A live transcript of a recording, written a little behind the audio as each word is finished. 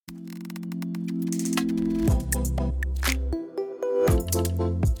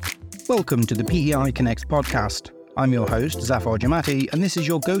Welcome to the PEI Connects Podcast. I'm your host, Zafar Jamati, and this is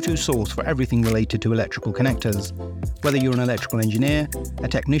your go-to source for everything related to electrical connectors. Whether you're an electrical engineer, a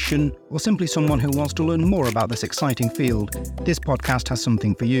technician, or simply someone who wants to learn more about this exciting field, this podcast has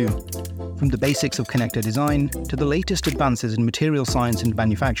something for you. From the basics of connector design to the latest advances in material science and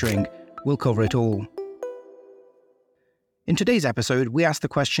manufacturing, we'll cover it all. In today's episode, we ask the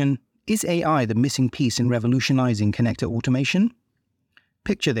question, is AI the missing piece in revolutionising connector automation?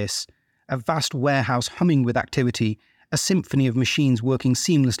 Picture this, a vast warehouse humming with activity, a symphony of machines working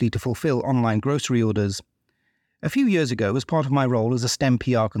seamlessly to fulfil online grocery orders. A few years ago, as part of my role as a STEM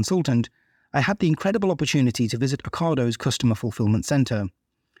PR consultant, I had the incredible opportunity to visit Ocado's customer fulfilment centre.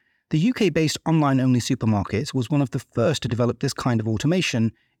 The UK-based online-only supermarket was one of the first to develop this kind of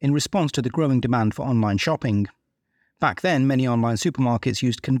automation in response to the growing demand for online shopping. Back then, many online supermarkets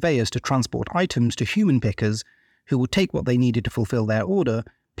used conveyors to transport items to human pickers who would take what they needed to fulfill their order,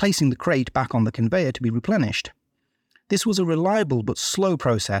 placing the crate back on the conveyor to be replenished. This was a reliable but slow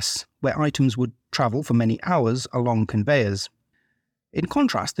process where items would travel for many hours along conveyors. In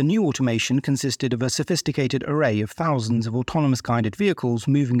contrast, the new automation consisted of a sophisticated array of thousands of autonomous guided vehicles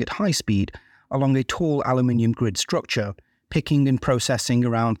moving at high speed along a tall aluminium grid structure, picking and processing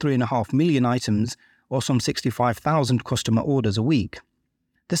around 3.5 million items or some 65,000 customer orders a week.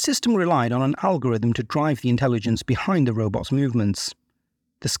 The system relied on an algorithm to drive the intelligence behind the robot's movements.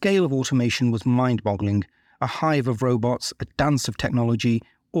 The scale of automation was mind-boggling, a hive of robots, a dance of technology,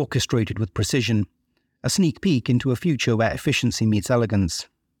 orchestrated with precision. A sneak peek into a future where efficiency meets elegance.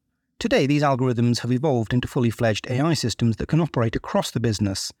 Today, these algorithms have evolved into fully fledged AI systems that can operate across the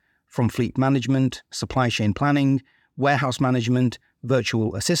business, from fleet management, supply chain planning, warehouse management,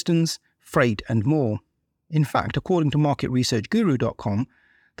 virtual assistants, freight, and more. In fact, according to marketresearchguru.com,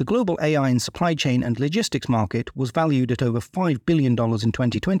 the global AI in supply chain and logistics market was valued at over $5 billion in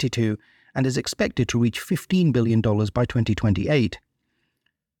 2022 and is expected to reach $15 billion by 2028.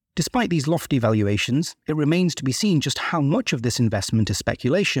 Despite these lofty valuations, it remains to be seen just how much of this investment is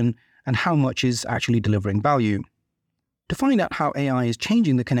speculation and how much is actually delivering value. To find out how AI is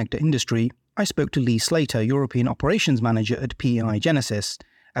changing the connector industry, I spoke to Lee Slater, European Operations Manager at PEI-Genesis,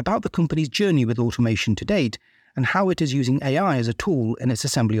 about the company's journey with automation to date and how it is using AI as a tool in its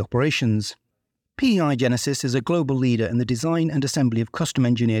assembly operations. PEI-Genesis is a global leader in the design and assembly of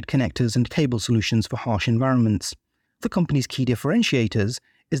custom-engineered connectors and cable solutions for harsh environments. The company's key differentiators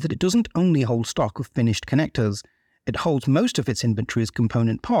is that it doesn't only hold stock of finished connectors, it holds most of its inventory as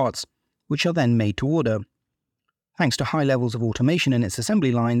component parts, which are then made to order. Thanks to high levels of automation in its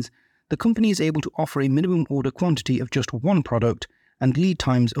assembly lines, the company is able to offer a minimum order quantity of just one product and lead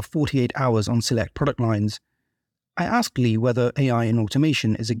times of 48 hours on select product lines. I asked Lee whether AI in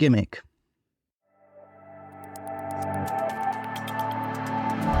automation is a gimmick.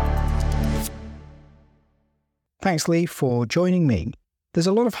 Thanks, Lee, for joining me. There's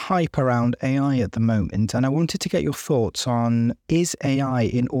a lot of hype around AI at the moment, and I wanted to get your thoughts on, is AI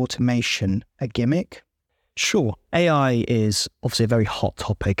in automation a gimmick? Sure. AI is obviously a very hot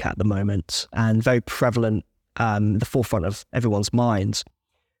topic at the moment and very prevalent, the forefront of everyone's minds.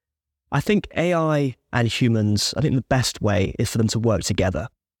 I think AI and humans, I think the best way is for them to work together.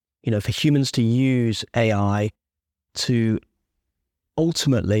 For humans to use AI to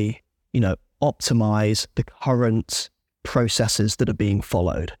ultimately, optimize the current processes that are being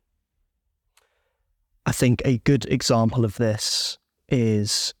followed. I think a good example of this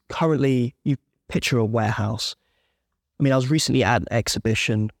is currently, you picture a warehouse. I was recently at an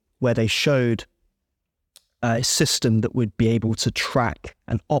exhibition where they showed a system that would be able to track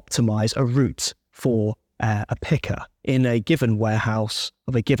and optimize a route for a picker in a given warehouse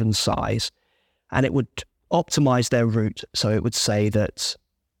of a given size. And it would optimize their route. So it would say that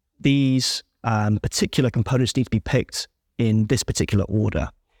these particular components need to be picked in this particular order.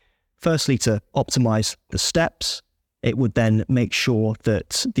 Firstly, to optimize the steps, it would then make sure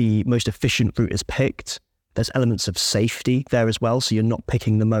that the most efficient route is picked. There's elements of safety there as well, so you're not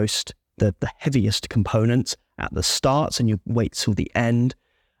picking the heaviest component at the start and you wait till the end.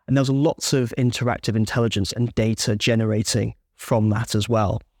 And there's lots of interactive intelligence and data generating from that as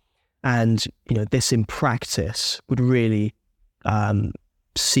well. And, this in practice would really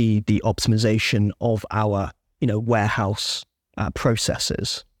see the optimization of our, warehouse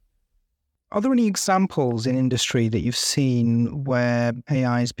processes. Are there any examples in industry that you've seen where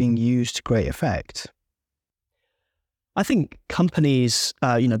AI is being used to great effect? I think companies,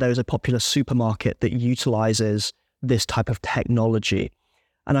 there's a popular supermarket that utilizes this type of technology.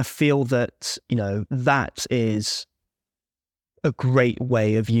 And I feel that, that is a great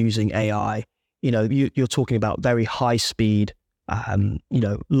way of using AI. You're talking about very high speed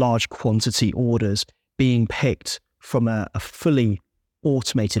large quantity orders being picked from a fully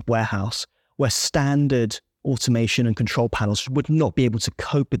automated warehouse where standard automation and control panels would not be able to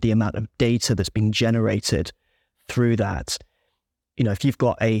cope with the amount of data that's being generated through that. If you've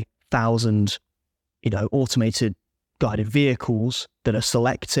got 1,000, automated guided vehicles that are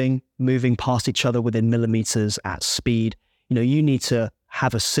selecting, moving past each other within millimeters at speed, you need to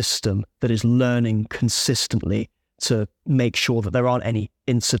have a system that is learning consistently to make sure that there aren't any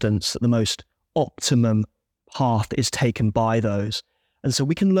incidents, that the most optimum path is taken by those. And so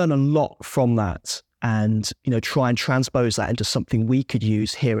we can learn a lot from that and, try and transpose that into something we could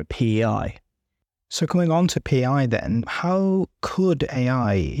use here at PEI. So coming on to PEI then, how could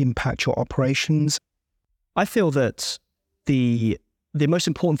AI impact your operations? I feel that the most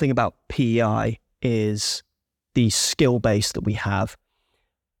important thing about PEI is the skill base that we have.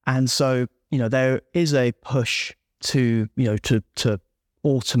 And so, there is a push to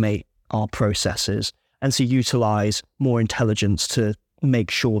automate our processes and to utilize more intelligence to make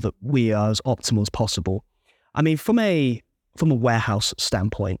sure that we are as optimal as possible. I mean, from a warehouse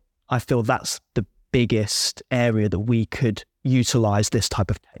standpoint, I feel that's the biggest area that we could utilize this type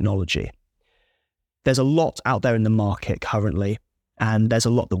of technology. There's a lot out there in the market currently, and there's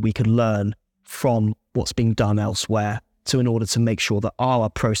a lot that we can learn from what's being done elsewhere in order to make sure that our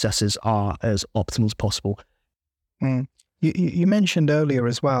processes are as optimal as possible. You mentioned earlier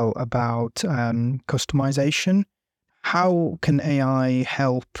as well about customization. How can AI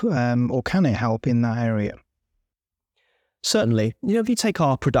help, or can it help in that area? Certainly. If you take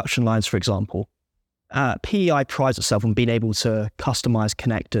our production lines, for example, PEI prides itself on being able to customize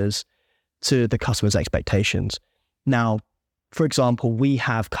connectors to the customer's expectations. Now, for example, we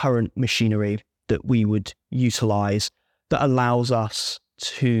have current machinery that we would utilize that allows us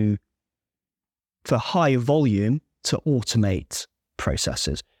to, for high volume, to automate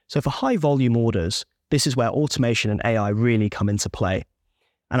processes. So for high volume orders, this is where automation and AI really come into play.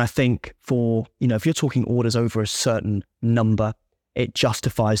 And I think for, if you're talking orders over a certain number, it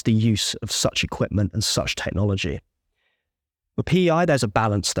justifies the use of such equipment and such technology. With PEI, there's a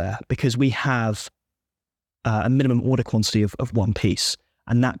balance there because we have a minimum order quantity of one piece.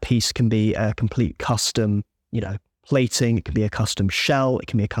 And that piece can be a complete custom, plating. It can be a custom shell. It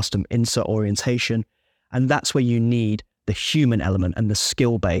can be a custom insert orientation. And that's where you need the human element and the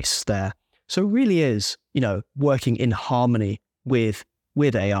skill base there. So it really is, working in harmony with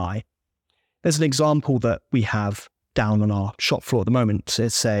AI. There's an example that we have down on our shop floor at the moment.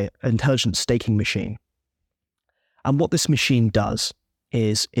 It's an intelligent staking machine. And what this machine does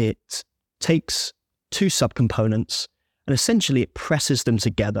is it takes two subcomponents and essentially it presses them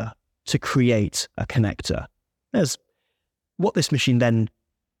together to create a connector. What this machine then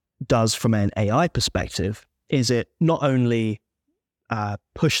does from an AI perspective is it not only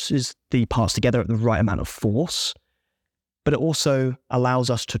pushes the parts together at the right amount of force, but it also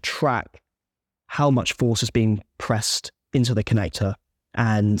allows us to track how much force is being pressed into the connector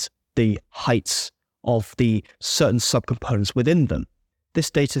and the heights of the certain subcomponents within them.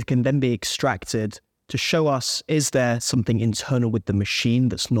 This data can then be extracted to show us, is there something internal with the machine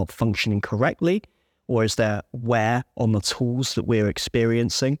that's not functioning correctly, or is there wear on the tools that we're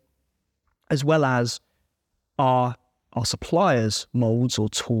experiencing, as well as our suppliers' molds or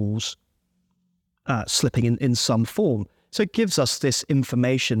tools slipping in some form. So it gives us this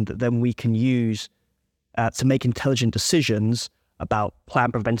information that then we can use to make intelligent decisions about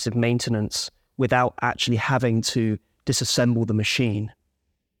planned preventive maintenance without actually having to disassemble the machine.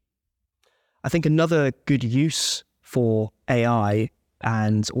 I think another good use for AI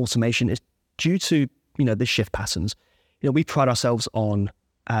and automation is due to, the shift patterns. We pride ourselves on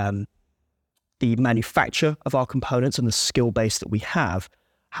the manufacture of our components and the skill base that we have.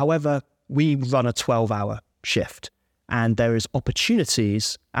 However, we run a 12-hour shift, and there is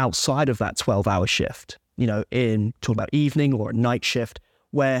opportunities outside of that 12-hour shift, in talking about evening or a night shift,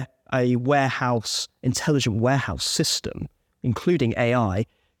 where a intelligent warehouse system, including AI,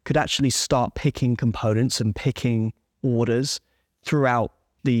 could actually start picking components and picking orders throughout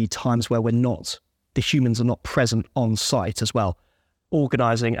the times where the humans are not present on site as well,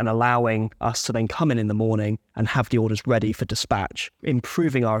 organizing and allowing us to then come in the morning and have the orders ready for dispatch,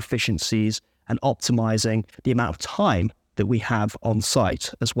 improving our efficiencies and optimizing the amount of time that we have on site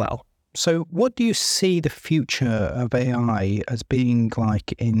as well. So what do you see the future of AI as being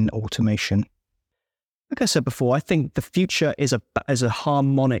like in automation? Like I said before, I think the future is a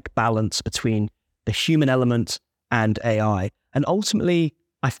harmonic balance between the human element and AI. And ultimately,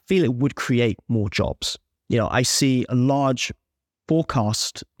 I feel it would create more jobs. I see a large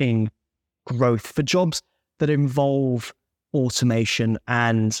forecast in growth for jobs that involve automation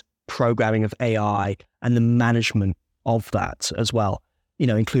and programming of AI and the management of that as well,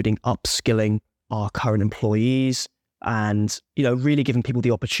 including upskilling our current employees and, really giving people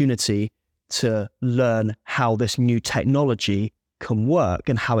the opportunity to learn how this new technology can work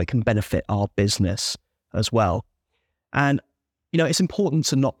and how it can benefit our business as well. And, it's important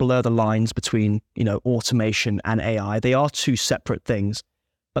to not blur the lines between, automation and AI. They are two separate things,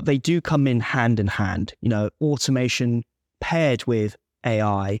 but they do come in hand. Automation paired with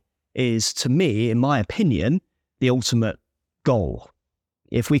AI is, to me, in my opinion, the ultimate goal.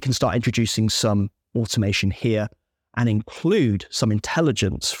 If we can start introducing some automation here and include some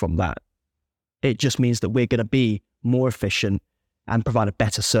intelligence from that, it just means that we're going to be more efficient and provide a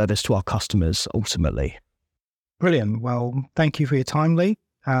better service to our customers ultimately. Brilliant. Well, thank you for your time, Lee.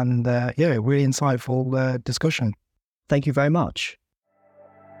 And really insightful discussion. Thank you very much.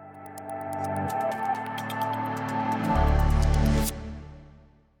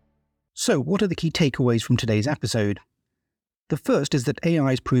 So, what are the key takeaways from today's episode? The first is that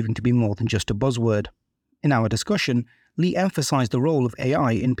AI is proving to be more than just a buzzword. In our discussion, Lee emphasized the role of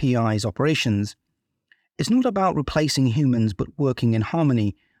AI in PEI's operations. It's not about replacing humans, but working in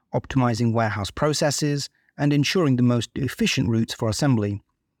harmony, optimizing warehouse processes, and ensuring the most efficient routes for assembly.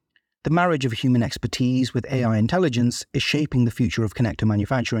 The marriage of human expertise with AI intelligence is shaping the future of connector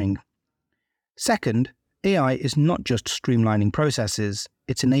manufacturing. Second, AI is not just streamlining processes,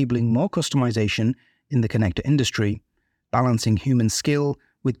 it's enabling more customization in the connector industry, balancing human skill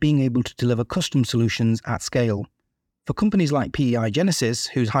with being able to deliver custom solutions at scale. For companies like PEI-Genesis,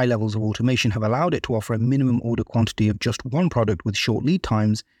 whose high levels of automation have allowed it to offer a minimum order quantity of just one product with short lead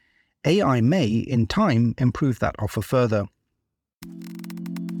times, AI may, in time, improve that offer further.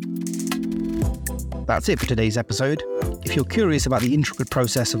 That's it for today's episode. If you're curious about the intricate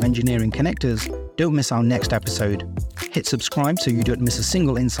process of engineering connectors, don't miss our next episode. Hit subscribe so you don't miss a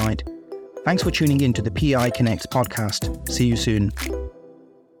single insight. Thanks for tuning in to the PEI Connects podcast. See you soon.